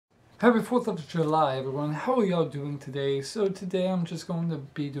Happy 4th of July, everyone. How are y'all doing today? So today I'm just going to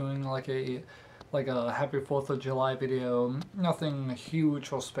be doing like a Happy 4th of July video. Nothing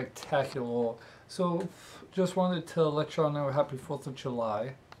huge or spectacular. So just wanted to let y'all know Happy 4th of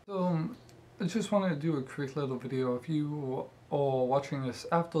July. So I just wanted to do a quick little video. If you are watching this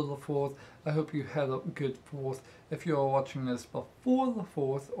after the 4th, I hope you had a good 4th. If you are watching this before the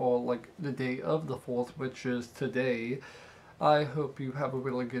 4th or like the day of the 4th, which is today, I hope you have a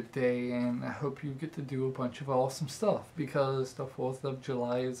really good day, and I hope you get to do a bunch of awesome stuff, because the 4th of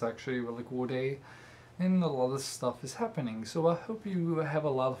July is actually a really cool day and a lot of stuff is happening. So I hope you have a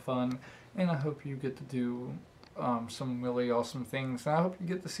lot of fun, and I hope you get to do some really awesome things, and I hope you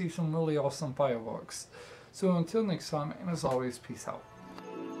get to see some really awesome fireworks. So until next time, and as always, peace out.